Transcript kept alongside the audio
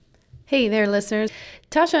Hey there, listeners.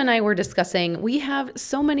 Tasha and I were discussing, we have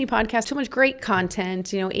so many podcasts, so much great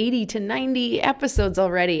content, 80 to 90 episodes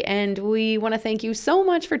already. And we want to thank you so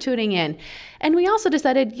much for tuning in. And we also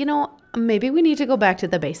decided, maybe we need to go back to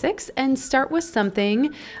the basics and start with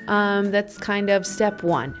something that's kind of step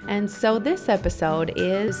one. And so this episode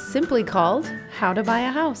is simply called How to Buy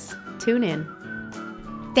a House. Tune in.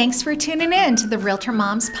 Thanks for tuning in to the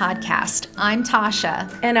RealtorMoms Podcast. I'm Tasha.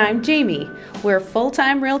 And I'm Jamie. We're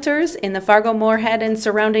full-time realtors in the Fargo-Moorhead and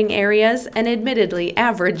surrounding areas, and admittedly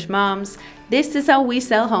average moms. This is how we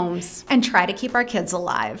sell homes. And try to keep our kids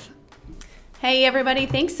alive. Hey everybody,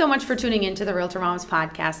 thanks so much for tuning into the RealtorMoms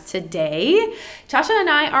Podcast today. Tasha and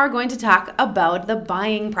I are going to talk about the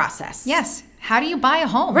buying process. Yes. How do you buy a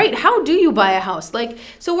home? Right. How do you buy a house?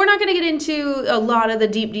 So we're not going to get into a lot of the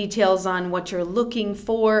deep details on what you're looking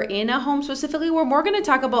for in a home specifically. We're more going to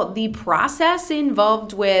talk about the process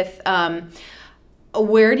involved with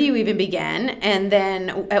where do you even begin? And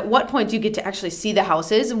then at what point do you get to actually see the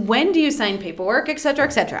houses? When do you sign paperwork, et cetera,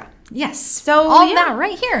 et cetera? Yes. So all that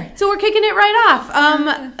right here. So we're kicking it right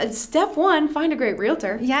off. Step one, find a great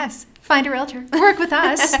realtor. Yes. Find a realtor. Work with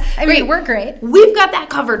us. I mean, we're great. We've got that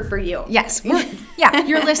covered for you. Yes.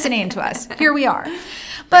 You're listening to us. Here we are.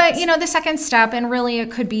 But, the second step, and really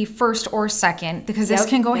it could be first or second, because this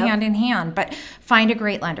can go hand in hand, but find a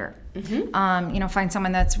great lender. Mm-hmm. Find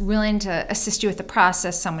someone that's willing to assist you with the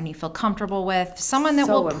process, someone you feel comfortable with, someone that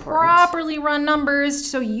will properly run numbers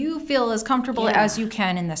so you feel as comfortable as you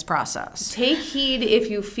can in this process. Take heed if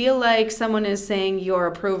you feel like someone is saying you're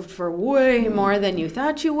approved for way more than you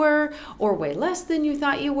thought you were or way less than you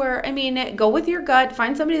thought you were. I mean, go with your gut.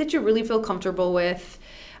 Find somebody that you really feel comfortable with.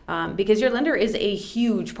 Because your lender is a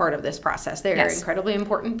huge part of this process. They're incredibly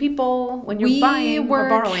important people when you're buying or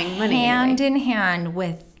borrowing money. Hand in hand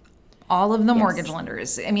with all of the mortgage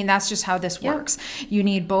lenders. I mean, that's just how this works. You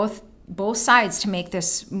need both sides to make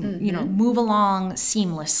this, move along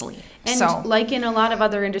seamlessly. And like in a lot of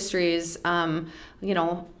other industries,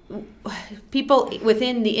 people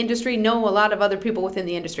within the industry know a lot of other people within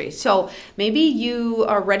the industry. So maybe you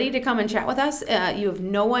are ready to come and chat with us. You have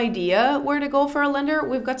no idea where to go for a lender.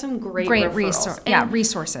 We've got some great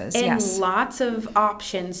resources. And lots of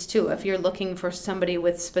options too. If you're looking for somebody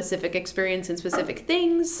with specific experience in specific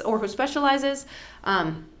things or who specializes,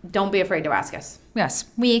 don't be afraid to ask us. Yes,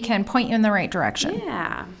 we can point you in the right direction.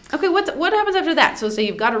 Yeah. Okay, what happens after that? So say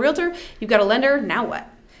you've got a realtor, you've got a lender, now what?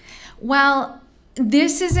 Well,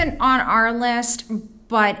 this isn't on our list,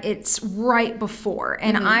 but it's right before.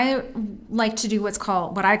 And I like to do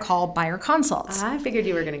what I call buyer consults. I figured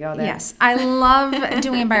you were going to go there. Yes. I love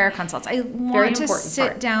doing buyer consults. I want to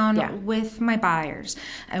sit down with my buyers.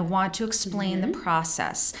 I want to explain the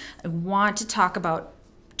process. I want to talk about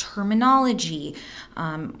terminology,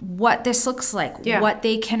 what this looks like, what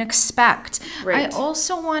they can expect. Right. I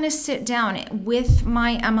also want to sit down with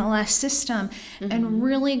my MLS system and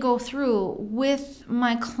really go through with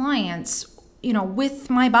my clients, with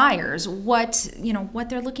my buyers, what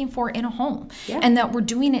they're looking for in a home, and that we're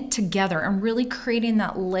doing it together and really creating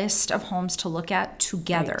that list of homes to look at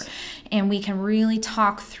together. Right. And we can really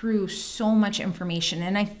talk through so much information.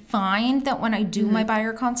 And I find that when I do my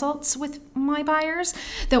buyer consults with my buyers,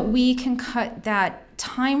 that we can cut that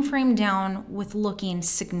time frame down with looking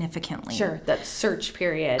significantly. Sure, that search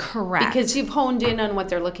period. Correct. Because you've honed in on what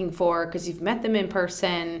they're looking for, because you've met them in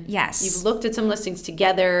person. Yes. You've looked at some listings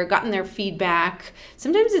together, gotten their feedback.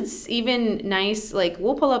 Sometimes it's even nice,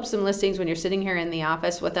 we'll pull up some listings when you're sitting here in the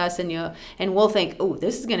office with us and we'll think, oh,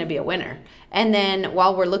 this is going to be a winner. And then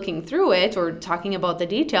while we're looking through it or talking about the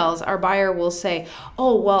details, our buyer will say,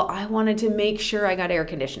 oh, well, I wanted to make sure I got air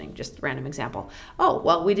conditioning. Just a random example. Oh,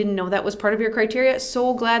 well, we didn't know that was part of your criteria.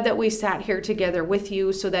 So glad that we sat here together with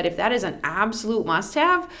you so that if that is an absolute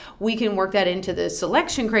must-have, we can work that into the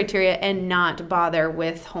selection criteria and not bother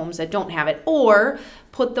with homes that don't have it. Or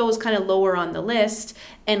put those kind of lower on the list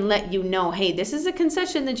and let you know, hey, this is a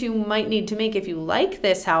concession that you might need to make if you like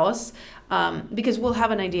this house. Because we'll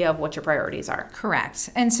have an idea of what your priorities are. Correct.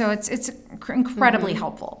 And so it's incredibly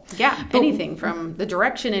helpful. Yeah, anything from the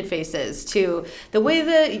direction it faces to the way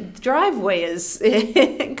the driveway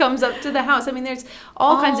it comes up to the house. I mean, there's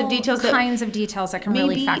all kinds of details that can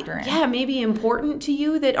really factor in. Yeah, maybe important to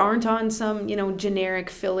you that aren't on some, generic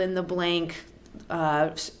fill in the blank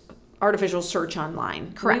artificial search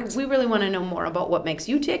online. Correct. We really want to know more about what makes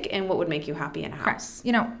you tick and what would make you happy in a house.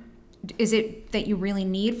 Correct. Is it that you really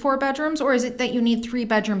need 4 bedrooms, or is it that you need 3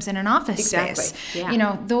 bedrooms in an office space?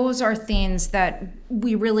 Yeah. Those are things that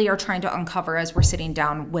we really are trying to uncover as we're sitting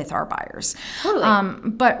down with our buyers. Totally.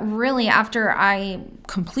 But really, after I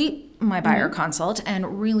complete my buyer consult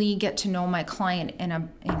and really get to know my client in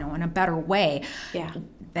a better way. Yeah.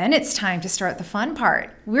 Then it's time to start the fun part.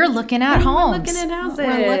 We're looking at homes.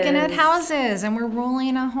 We're looking at houses and we're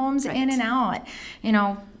rolling our homes in and out.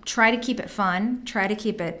 Try to keep it fun. Try to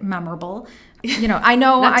keep it memorable. I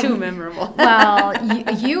know not too memorable. Well,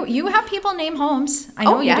 you have people name homes. I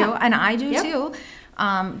know you do, and I do too.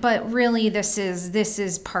 But really, this is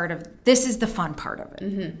the fun part of it.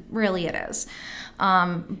 Mm-hmm. Really, it is.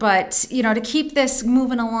 But to keep this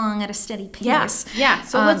moving along at a steady pace. Yeah.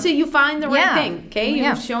 So let's say you find the right thing. Okay,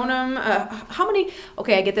 you've shown them how many.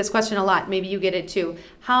 Okay, I get this question a lot. Maybe you get it too.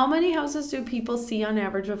 How many houses do people see on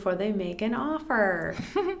average before they make an offer?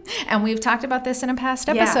 And we've talked about this in a past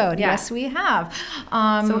episode. Yeah. Yes, we have.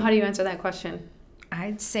 So how do you answer that question?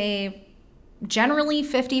 I'd say generally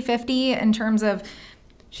 50-50 in terms of.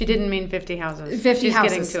 She didn't mean 50 houses. 50 She's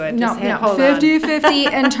houses. Getting to it. No,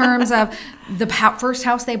 50-50 in terms of the first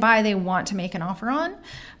house they buy, they want to make an offer on.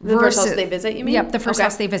 The first house they visit, you mean? Yep, the first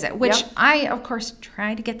house they visit, which I, of course,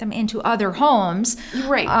 try to get them into other homes.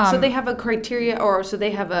 Right. So they have a criteria, or so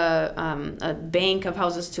they have a bank of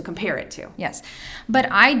houses to compare it to. Yes. But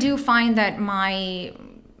I do find that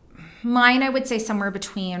mine, I would say somewhere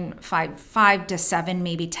between 5 to 7,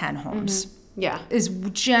 maybe 10 homes. Mm-hmm. Yeah, is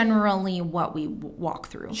generally what we walk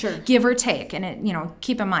through. Sure. Give or take. And it,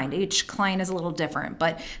 keep in mind, each client is a little different.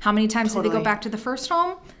 But how many times do they go back to the first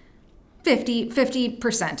home?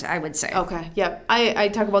 50%, I would say. Okay. Yep. I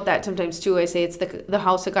talk about that sometimes too. I say it's the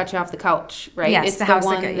house that got you off the couch, right? Yes, it's the house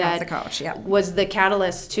that got you off the couch. Yeah. Was the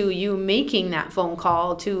catalyst to you making that phone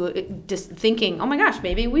call, to just thinking, oh my gosh,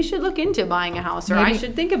 maybe we should look into buying a house, or I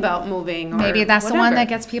should think about moving. Or maybe that's whatever. The one that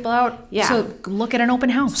gets people out. Yeah. So look at an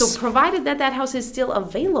open house. So provided that house is still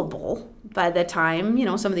available by the time,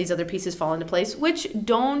 some of these other pieces fall into place, which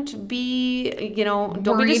don't be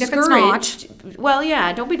discouraged. Well,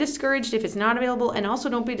 yeah, don't be discouraged if it's not available, and also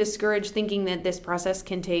don't be discouraged thinking that this process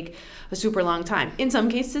can take a super long time. In some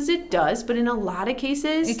cases it does, but in a lot of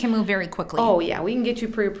cases it can move very quickly. Oh yeah, we can get you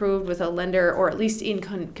pre-approved with a lender, or at least in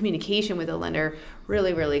communication with a lender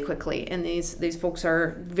really, really quickly. And these folks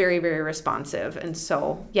are very, very responsive. And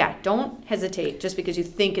so, yeah, don't hesitate just because you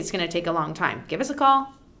think it's going to take a long time. Give us a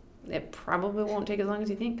call. It probably won't take as long as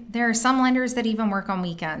you think. There are some lenders that even work on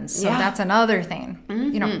weekends, so that's another thing.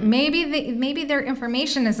 Mm-hmm. Maybe their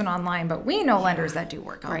information isn't online, but we know lenders that do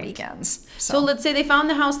work on weekends. So let's say they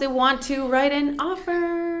found the house they want to write an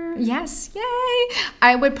offer. Yes, yay!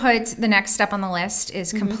 I would put the next step on the list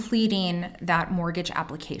is completing that mortgage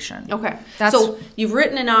application. Okay, so you've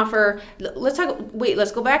written an offer. Let's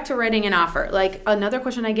go back to writing an offer. Like, another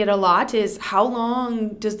question I get a lot is, how long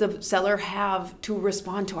does the seller have to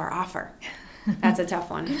respond to our offer? That's a tough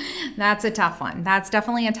one. That's a tough one. That's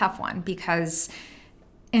definitely a tough one, because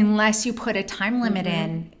unless you put a time limit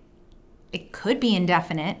in, it could be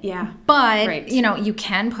indefinite. Yeah. But, you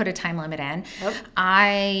can put a time limit in. Yep.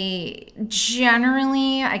 I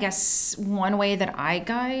guess one way that I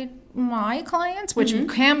guide my clients, which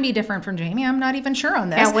can be different from Jamie, I'm not even sure on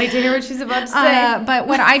this. Can't wait to hear what she's about to say. But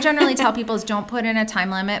what I generally tell people is don't put in a time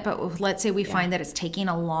limit, but let's say we find that it's taking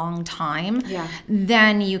a long time,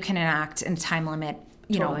 then you can enact a time limit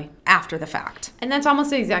after the fact. And that's almost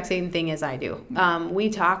the exact same thing as I do. We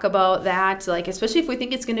talk about that, like, especially if we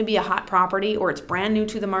think it's going to be a hot property or it's brand new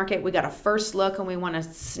to the market, we got a first look and we want to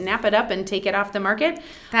snap it up and take it off the market.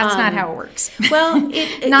 That's not how it works. Well,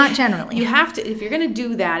 not generally. You have to, if you're going to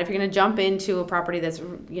do that, if you're going to jump into a property that's,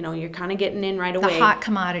 you're kind of getting in right away. The hot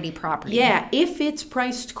commodity property. Yeah. If it's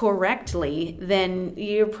priced correctly, then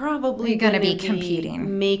you're probably going to be competing.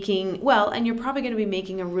 And you're probably going to be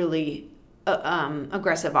making a really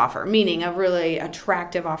aggressive offer, meaning a really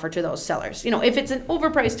attractive offer to those sellers. If it's an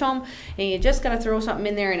overpriced home and you just got to throw something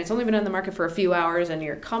in there and it's only been on the market for a few hours and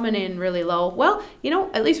you're coming in really low, well,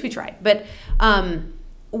 at least we tried. But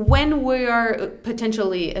when we are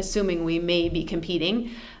potentially assuming we may be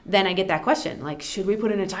competing, then I get that question, like, should we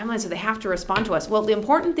put in a timeline so they have to respond to us? Well, the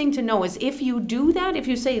important thing to know is if you do that, if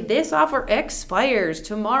you say this offer expires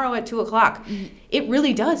tomorrow at 2:00, it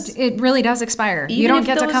really does. It really does expire. You don't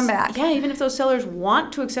get to come back. Yeah, even if those sellers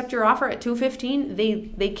want to accept your offer at 2:15,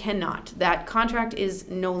 they cannot. That contract is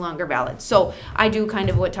no longer valid. So I do kind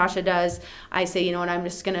of what Tasha does. I say,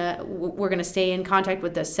 we're gonna stay in contact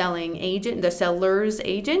with the selling agent, the seller's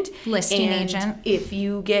agent, listing agent. If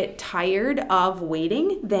you get tired of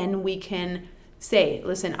waiting, then we can say,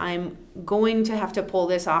 listen, I'm going to have to pull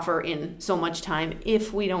this offer in so much time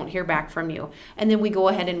if we don't hear back from you. And then we go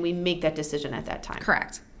ahead and we make that decision at that time.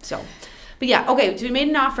 Correct. So But yeah, okay, so we made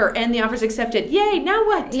an offer and the offer's accepted. Yay, now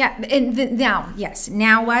what? Yeah,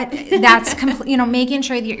 now what? That's making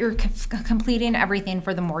sure that you're completing everything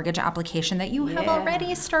for the mortgage application that you have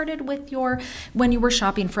already started with when you were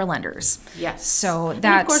shopping for lenders. Yes. So and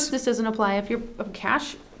of course, this doesn't apply if you're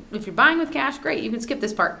cash. If you're buying with cash, great, you can skip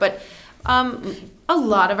this part. But a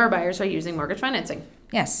lot of our buyers are using mortgage financing.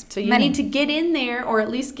 Yes. So you need to get in there or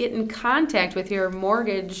at least get in contact with your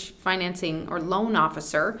mortgage financing or loan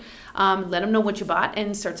officer. Let them know what you bought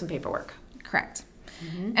and start some paperwork. Correct.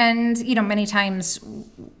 Mm-hmm. And, many times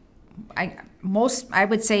I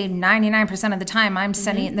would say 99% of the time I'm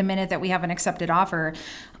sending the minute that we have an accepted offer,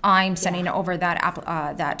 I'm sending over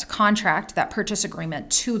that contract, that purchase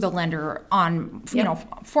agreement to the lender on,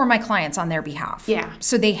 for my clients on their behalf. Yeah.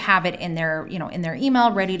 So they have it in their, in their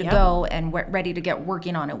email ready to go and ready to get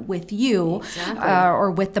working on it with you or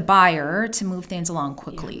with the buyer to move things along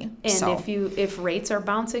quickly. Yeah. And if rates are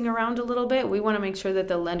bouncing around a little bit, we want to make sure that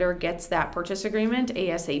the lender gets that purchase agreement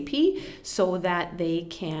ASAP so that they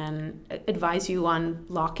can advise you on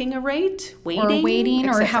locking a rate, waiting,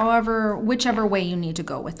 or whichever way you need to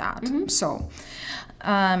go with that. Mm-hmm. So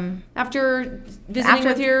after visiting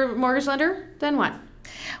with your mortgage lender, then what?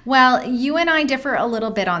 Well, you and I differ a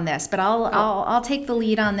little bit on this, but I'll take the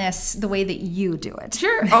lead on this the way that you do it.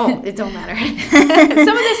 Sure. Oh, it don't matter.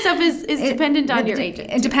 Some of this stuff is dependent on your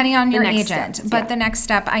agent. Depending on your agent. But the next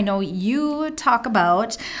step, I know you talk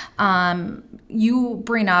about, you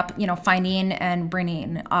bring up, finding and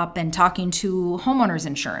bringing up and talking to homeowners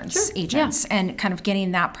insurance agents and kind of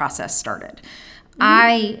getting that process started. Mm-hmm.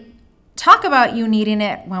 I talk about you needing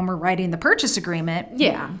it when we're writing the purchase agreement.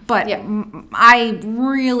 Yeah. But I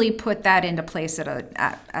really put that into place at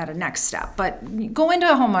a next step. But go into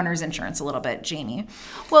homeowners insurance a little bit, Jamie.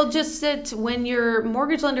 Well, just that when your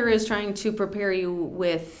mortgage lender is trying to prepare you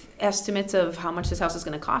with estimates of how much this house is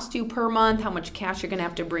going to cost you per month, how much cash you're going to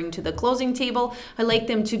have to bring to the closing table, I like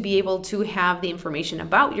them to be able to have the information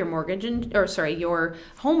about your your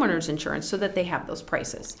homeowner's insurance so that they have those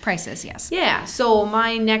prices. Prices, yes. Yeah. So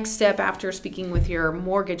my next step after speaking with your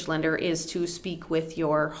mortgage lender is to speak with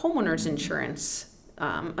your homeowner's insurance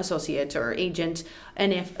associate or agent.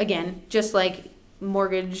 And if, again, just like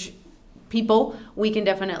mortgage people, we can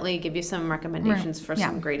definitely give you some recommendations for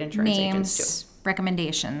some great insurance agents too.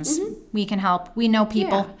 Recommendations. Mm-hmm. We can help. We know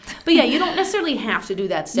people. Yeah. But you don't necessarily have to do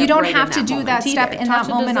that step. You don't have to do that step in that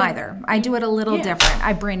moment doesn't either. I do it a little different.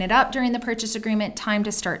 I bring it up during the purchase agreement, time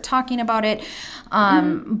to start talking about it.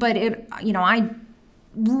 But I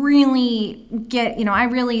really get,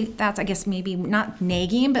 that's, I guess, maybe not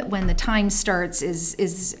nagging, but when the time starts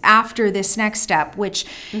is after this next step, which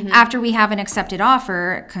after we have an accepted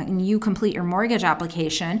offer and you complete your mortgage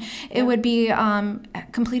application, it would be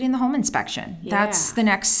completing the home inspection. That's the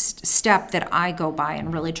next step that I go by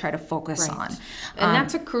and really try to focus on. And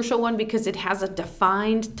that's a crucial one because it has a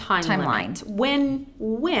defined timeline.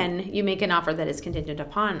 When you make an offer that is contingent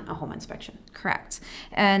upon a home inspection. Correct.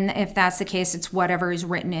 And if that's the case, it's whatever is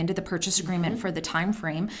written into the purchase agreement for the time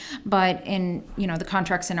frame. But in the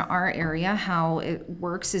contracts in our area, how it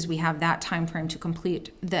works is we have that time frame to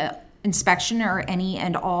complete the inspection or any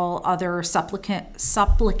and all other supplicant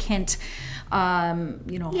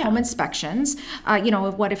home inspections.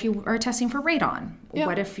 What if you are testing for radon? Yeah.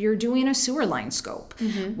 What if you're doing a sewer line scope?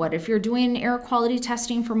 Mm-hmm. What if you're doing air quality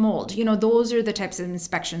testing for mold? Those are the types of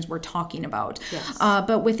inspections we're talking about. Yes.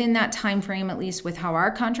 But within that time frame, at least with how our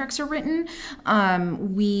contracts are written,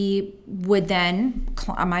 we would then,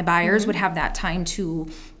 my buyers would have that time to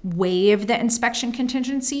waive the inspection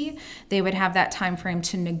contingency. They would have that time frame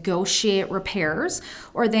to negotiate repairs,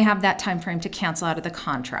 or they have that time frame to cancel out of the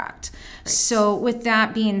contract. Right. So with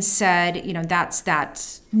that being said, that's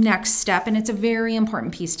that next step, and it's a very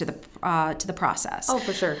important piece to the process. Oh,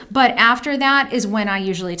 for sure. But after that is when I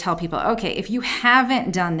usually tell people, okay, if you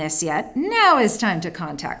haven't done this yet, now is time to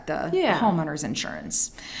contact the homeowner's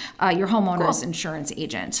insurance, your homeowner's insurance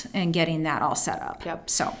agent, and getting that all set up. Yep.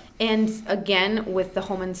 So. And again, with the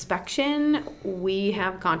home inspection, we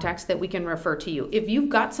have contacts that we can refer to you. If you've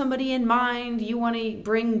got somebody in mind, you want to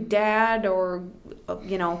bring dad or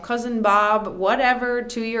cousin Bob, whatever,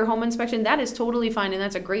 to your home inspection, that is totally fine. And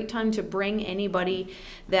that's a great time to bring anybody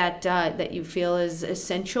that you feel is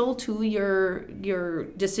essential to your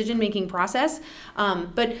decision-making process.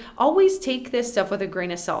 But always take this stuff with a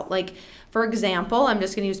grain of salt. Like, For example, I'm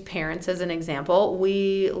just going to use parents as an example.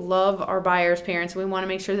 We love our buyers' parents. We want to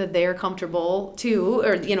make sure that they're comfortable too,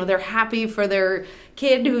 or, they're happy for their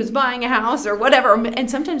kid who's buying a house or whatever. And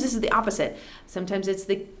sometimes this is the opposite. Sometimes it's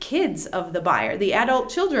the kids of the buyer, the adult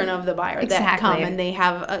children of the buyer that come, and they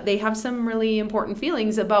have some really important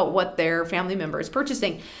feelings about what their family member is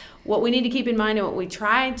purchasing. What we need to keep in mind and what we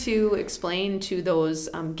try to explain to those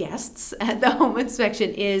guests at the home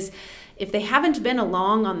inspection is, if they haven't been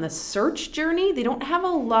along on the search journey, they don't have a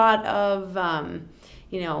lot of, what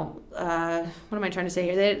am I trying to say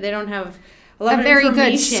here? They don't have a lot of very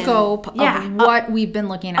good scope of what we've been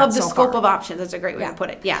looking at of the scope of options. That's a great way to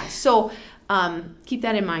put it. Yeah. So keep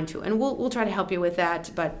that in mind too, and we'll try to help you with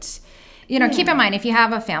that. But keep in mind, if you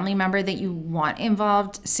have a family member that you want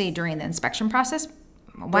involved, say during the inspection process,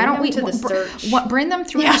 why don't we bring them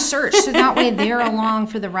through the search, so that way they're along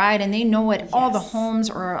for the ride and they know what all the homes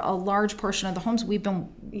or a large portion of the homes we've been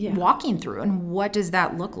walking through, and what does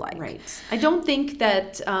that look like. Right. I don't think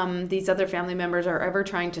that these other family members are ever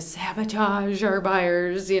trying to sabotage our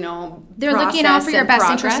buyers, they're looking out for your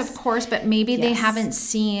best interest, of course, but maybe they haven't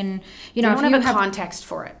seen, they don't have a context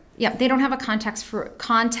for it. Yeah, they don't have a context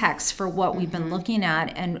for what we've been looking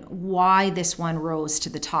at and why this one rose to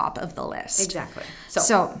the top of the list. Exactly.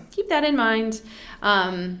 So keep that in mind.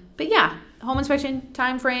 But yeah, home inspection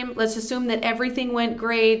time frame. Let's assume that everything went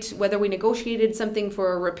great, whether we negotiated something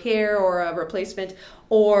for a repair or a replacement,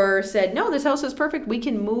 or said, no, this house is perfect. We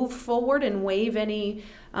can move forward and waive any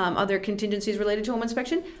other contingencies related to home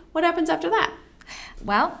inspection. What happens after that?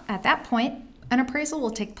 Well, at that point, an appraisal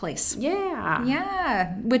will take place.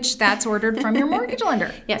 Yeah, which that's ordered from your mortgage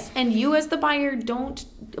lender. Yes, and you as the buyer don't,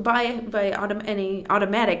 by any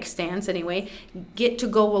automatic stance anyway, get to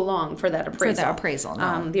go along for that appraisal. For the appraisal,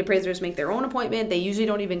 no. The appraisers make their own appointment. They usually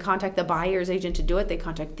don't even contact the buyer's agent to do it. They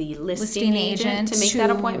contact the listing agent to make that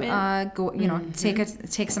appointment.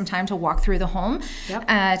 Take some time to walk through the home,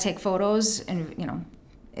 take photos, and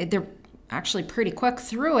they're actually pretty quick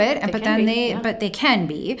through it, but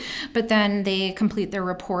then they complete their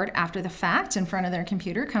report after the fact in front of their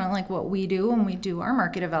computer, kind of like what we do when we do our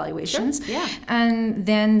market evaluations. Sure. Yeah. And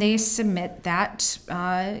then they submit that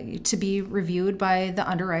to be reviewed by the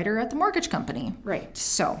underwriter at the mortgage company.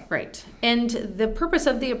 Right. Right. And the purpose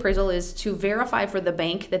of the appraisal is to verify for the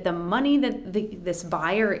bank that the money that this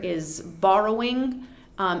buyer is borrowing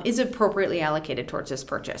is appropriately allocated towards this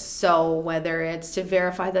purchase. So whether it's to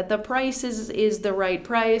verify that the price is the right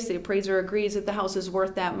price, the appraiser agrees that the house is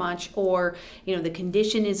worth that much, or the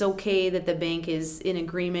condition is okay, that the bank is in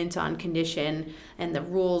agreement on condition and the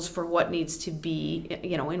rules for what needs to be,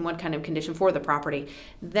 in what kind of condition for the property.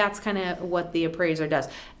 That's kind of what the appraiser does.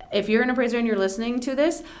 If you're an appraiser and you're listening to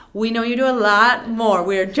this, we know you do a lot more.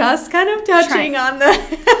 We're just kind of touching on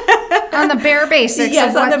the bare basics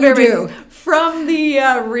of what you do. From the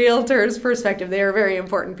realtor's perspective, they are very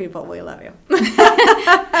important people. We love you.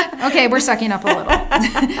 Okay, we're sucking up a little.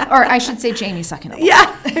 Or I should say Jamie's sucking up a little.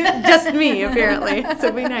 Yeah, just me, apparently.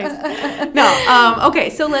 So be nice. No, okay,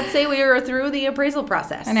 so let's say we are through the appraisal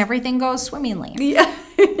process. And everything goes swimmingly. Yeah.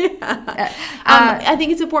 I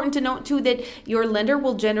think it's important to note, too, that your lender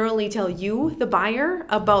will generally tell you, the buyer,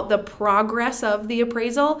 about the progress of the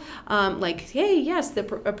appraisal. Like, hey, yes, the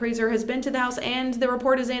appraiser has been to the house and the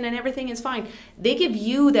report is in and everything is fine. They give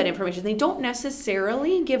you that information. They don't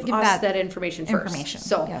necessarily give us that information first.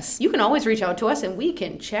 So you can always reach out to us and we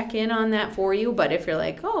can check in on that for you. But if you're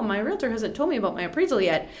like, oh, my realtor hasn't told me about my appraisal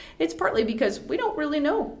yet, it's partly because we don't really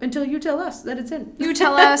know until you tell us that it's in. You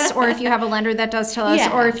tell us, or if you have a lender that does tell us,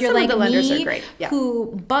 or if you're like me,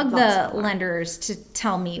 who bug the lenders to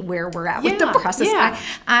tell me where we're at with the process.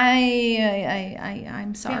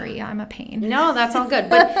 I'm sorry, I'm a pain. No, that's all good.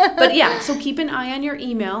 But yeah, so keep an eye on your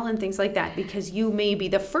email and things like that, because you may be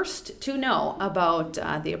the first to know about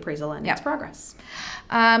the appraisal and its progress.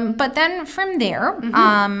 But then from there,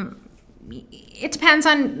 it depends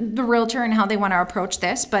on the realtor and how they want to approach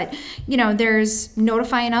this, but there's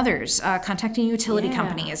notifying others, contacting utility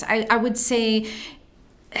companies. I would say,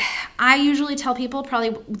 I usually tell people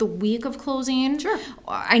probably the week of closing. Sure.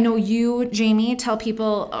 I know you, Jamie, tell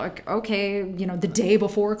people, okay, the day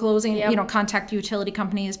before closing, contact utility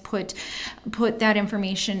companies, put that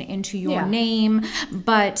information into your name.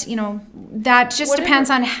 But, that just depends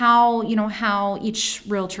on how each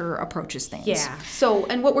realtor approaches things. Yeah. So,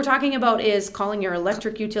 and what we're talking about is calling your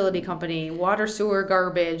electric utility company, water, sewer,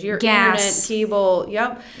 garbage, your gas, internet, cable.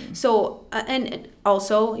 Yep. So, and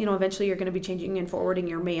also, eventually you're going to be changing and forwarding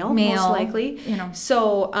your mail. Most likely.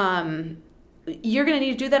 So, you're going to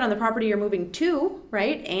need to do that on the property you're moving to,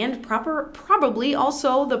 right? And probably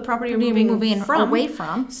also the property you're moving away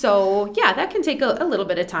from. So yeah, that can take a little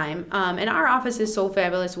bit of time. And our office is so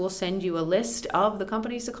fabulous. We'll send you a list of the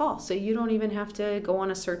companies to call, so you don't even have to go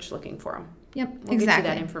on a search looking for them. Yep, we'll exactly. get you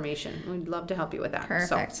that information. We'd love to help you with that.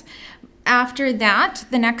 Perfect. So. After that,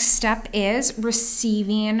 the next step is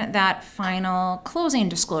receiving that final closing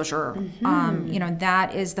disclosure.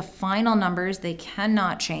 That is the final numbers. They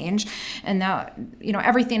cannot change. And that,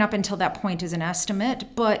 everything up until that point is an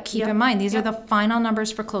estimate. But keep in mind, these are the final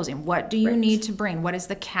numbers for closing. What do you need to bring? What is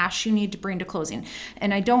the cash you need to bring to closing?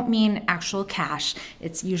 And I don't mean actual cash.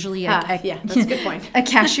 It's usually that's a good point. a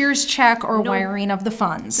cashier's check or wiring of the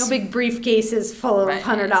funds. No big briefcases full of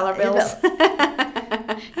 $100 bills.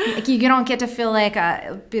 You don't get to feel like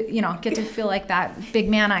that big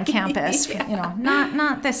man on campus.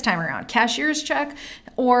 Not this time around. Cashier's check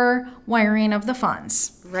or wiring of the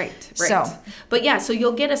funds. Right. So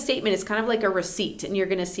you'll get a statement. It's kind of like a receipt, and you're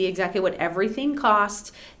going to see exactly what everything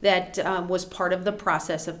cost that was part of the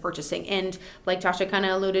process of purchasing. And like Tasha kind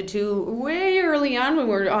of alluded to way early on when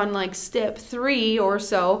we're on like step 3 or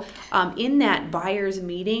so, in that buyer's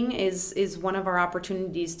meeting is one of our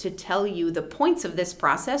opportunities to tell you the points of this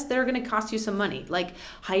process that are going to cost you some money. Like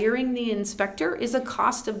hiring the inspector is a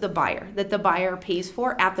cost of the buyer that the buyer pays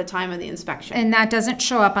for at the time of the inspection. And that doesn't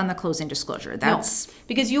show up on the closing disclosure. That's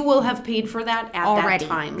because you will have paid for that at already, that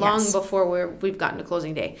time, long before we've gotten to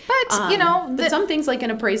closing day. But, but some things like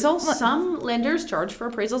an appraisal, some lenders charge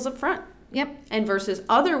for appraisals up front. Yep. And versus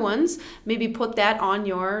other ones, maybe put that on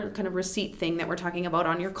your kind of receipt thing that we're talking about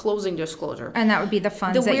on your closing disclosure. And that would be the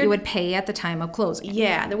funds that you would pay at the time of closing.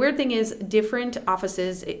 Yeah. The weird thing is different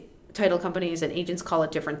offices, title companies and agents call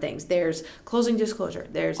it different things. There's closing disclosure.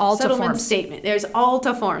 There's settlement statement. There's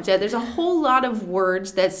ALTA forms. Yeah, there's a whole lot of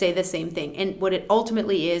words that say the same thing. And what it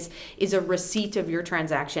ultimately is a receipt of your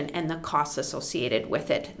transaction and the costs associated with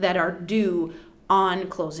it that are due on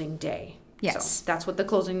closing day. Yes. So that's what the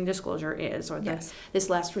closing disclosure is, or this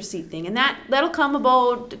last receipt thing. And that'll come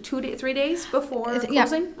about 3 days before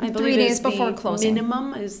closing. I believe 3 days before closing.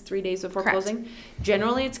 Minimum is 3 days before Correct. closing.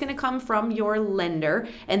 Generally, it's going to come from your lender,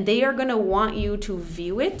 and they are going to want you to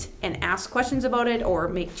view it and ask questions about it or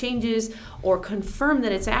make changes or confirm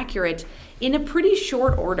that it's accurate in a pretty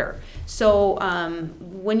short order. So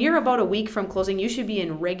when you're about a week from closing, you should be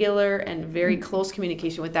in regular and very close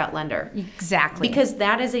communication with that lender. Exactly. Because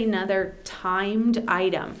that is another timed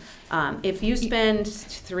item. If you spend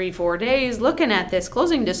 3-4 days looking at this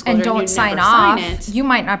closing disclosure and don't sign off, you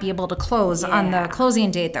might not be able to close on the closing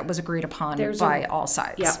date that was agreed upon by all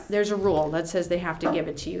sides. Yeah, there's a rule that says they have to give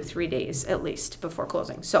it to you 3 days at least before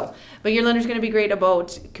closing. So, but your lender's going to be great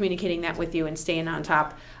about communicating that with you and staying on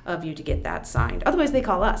top of you to get that signed. Otherwise, they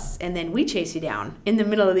call us, and then we chase you down in the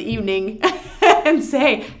middle of the evening and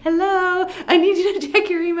say, "Hello, I need you to check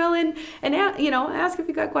your email and ask if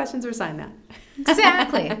you got questions or sign that."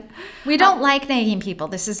 Exactly. We don't like nagging people.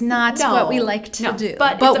 This is not what we like to do.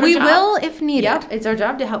 But we will if needed. Yep, it's our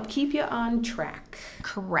job to help keep you on track.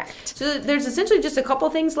 Correct. So there's essentially just a couple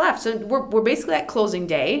things left. So we're basically at closing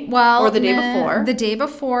day, or the day before. The day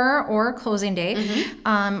before or closing day.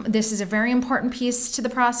 Mm-hmm. This is a very important piece to the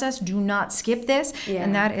process. Do not skip this. Yeah.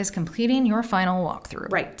 And that is completing your final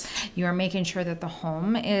walkthrough. Right. You are making sure that the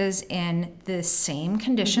home is in the same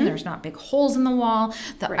condition. Mm-hmm. There's not big holes in the wall.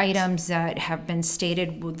 The items that have been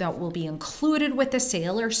stated that will be included with the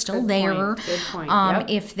sale are still there. Good point.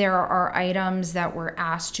 If there are items that were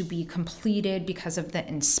asked to be completed because of the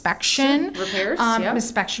inspection repairs,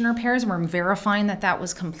 inspection repairs, we're verifying that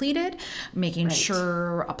was completed, making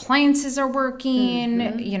sure appliances are working,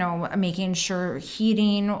 making sure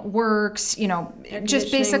heating works,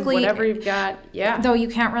 just basically whatever you've got. Yeah. Though you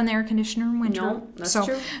can't run the air conditioner in winter. No, that's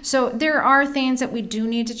true. So there are things that we do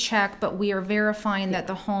need to check, but we are verifying that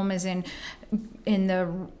the home is in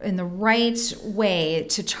the right way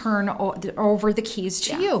to turn over the keys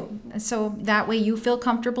to you. So that way you feel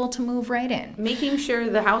comfortable to move right in. Making sure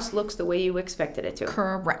the house looks the way you expected it to.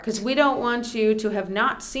 Correct. Because we don't want you to have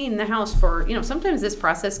not seen the house for, sometimes this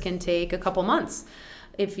process can take a couple months.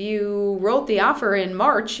 If you wrote the offer in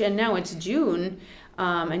March and now it's June,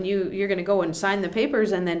 and you're going to go and sign the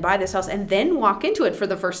papers and then buy this house and then walk into it for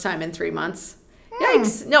the first time in 3 months.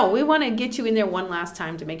 Yikes. No, we want to get you in there one last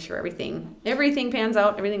time to make sure everything pans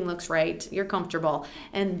out, everything looks right, you're comfortable.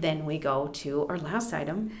 And then we go to our last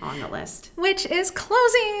item on the list. Which is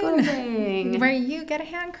closing. Where you get a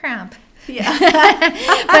hand cramp.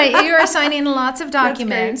 Yeah. But you are signing lots of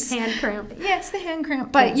documents. That's great. Hand cramp. Yes, the hand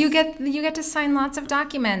cramp. But you get to sign lots of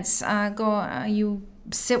documents. You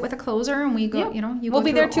sit with a closer and we go, we'll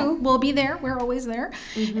be there too. We'll be there. We're always there.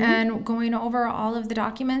 And going over all of the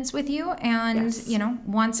documents with you. And,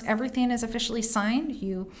 once everything is officially signed,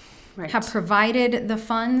 you have provided the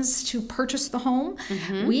funds to purchase the home,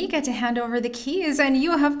 we get to hand over the keys and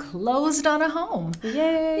you have closed on a home.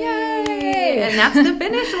 Yay! And that's the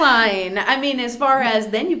finish line. I mean, as far as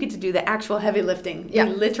then you get to do the actual heavy lifting. The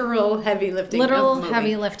literal heavy lifting. Literal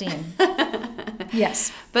heavy lifting.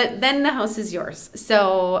 Yes. But then the house is yours.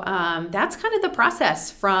 So that's kind of the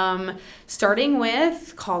process from starting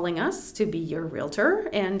with calling us to be your realtor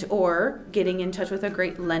and or getting in touch with a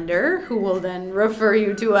great lender who will then refer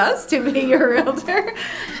you to us to be your realtor.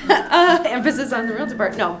 Emphasis on the realtor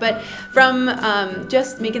part. No, but from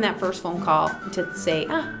just making that first phone call to say,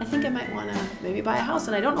 I think I might want to maybe buy a house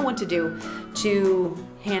and I don't know what to do, to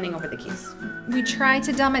handing over the keys. We try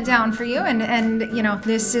to dumb it down for you, and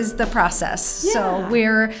this is the process. Yeah. So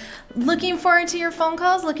we're looking forward to your phone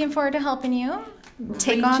calls, looking forward to helping you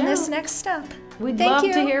take on this next step. We'd love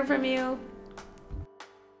to hear from you.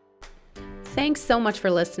 Thanks so much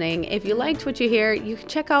for listening. If you liked what you hear, you can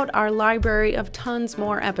check out our library of tons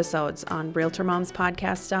more episodes on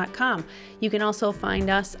RealtorMomsPodcast.com. You can also find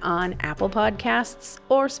us on Apple Podcasts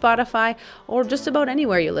or Spotify or just about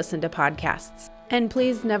anywhere you listen to podcasts. And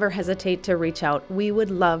please never hesitate to reach out. We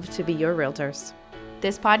would love to be your realtors.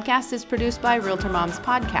 This podcast is produced by RealtorMoms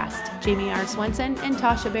Podcast, Jamie R. Swenson and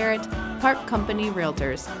Tasha Barrett, Park Company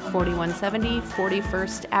Realtors, 4170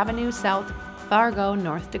 41st Avenue South, Fargo,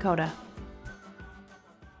 North Dakota.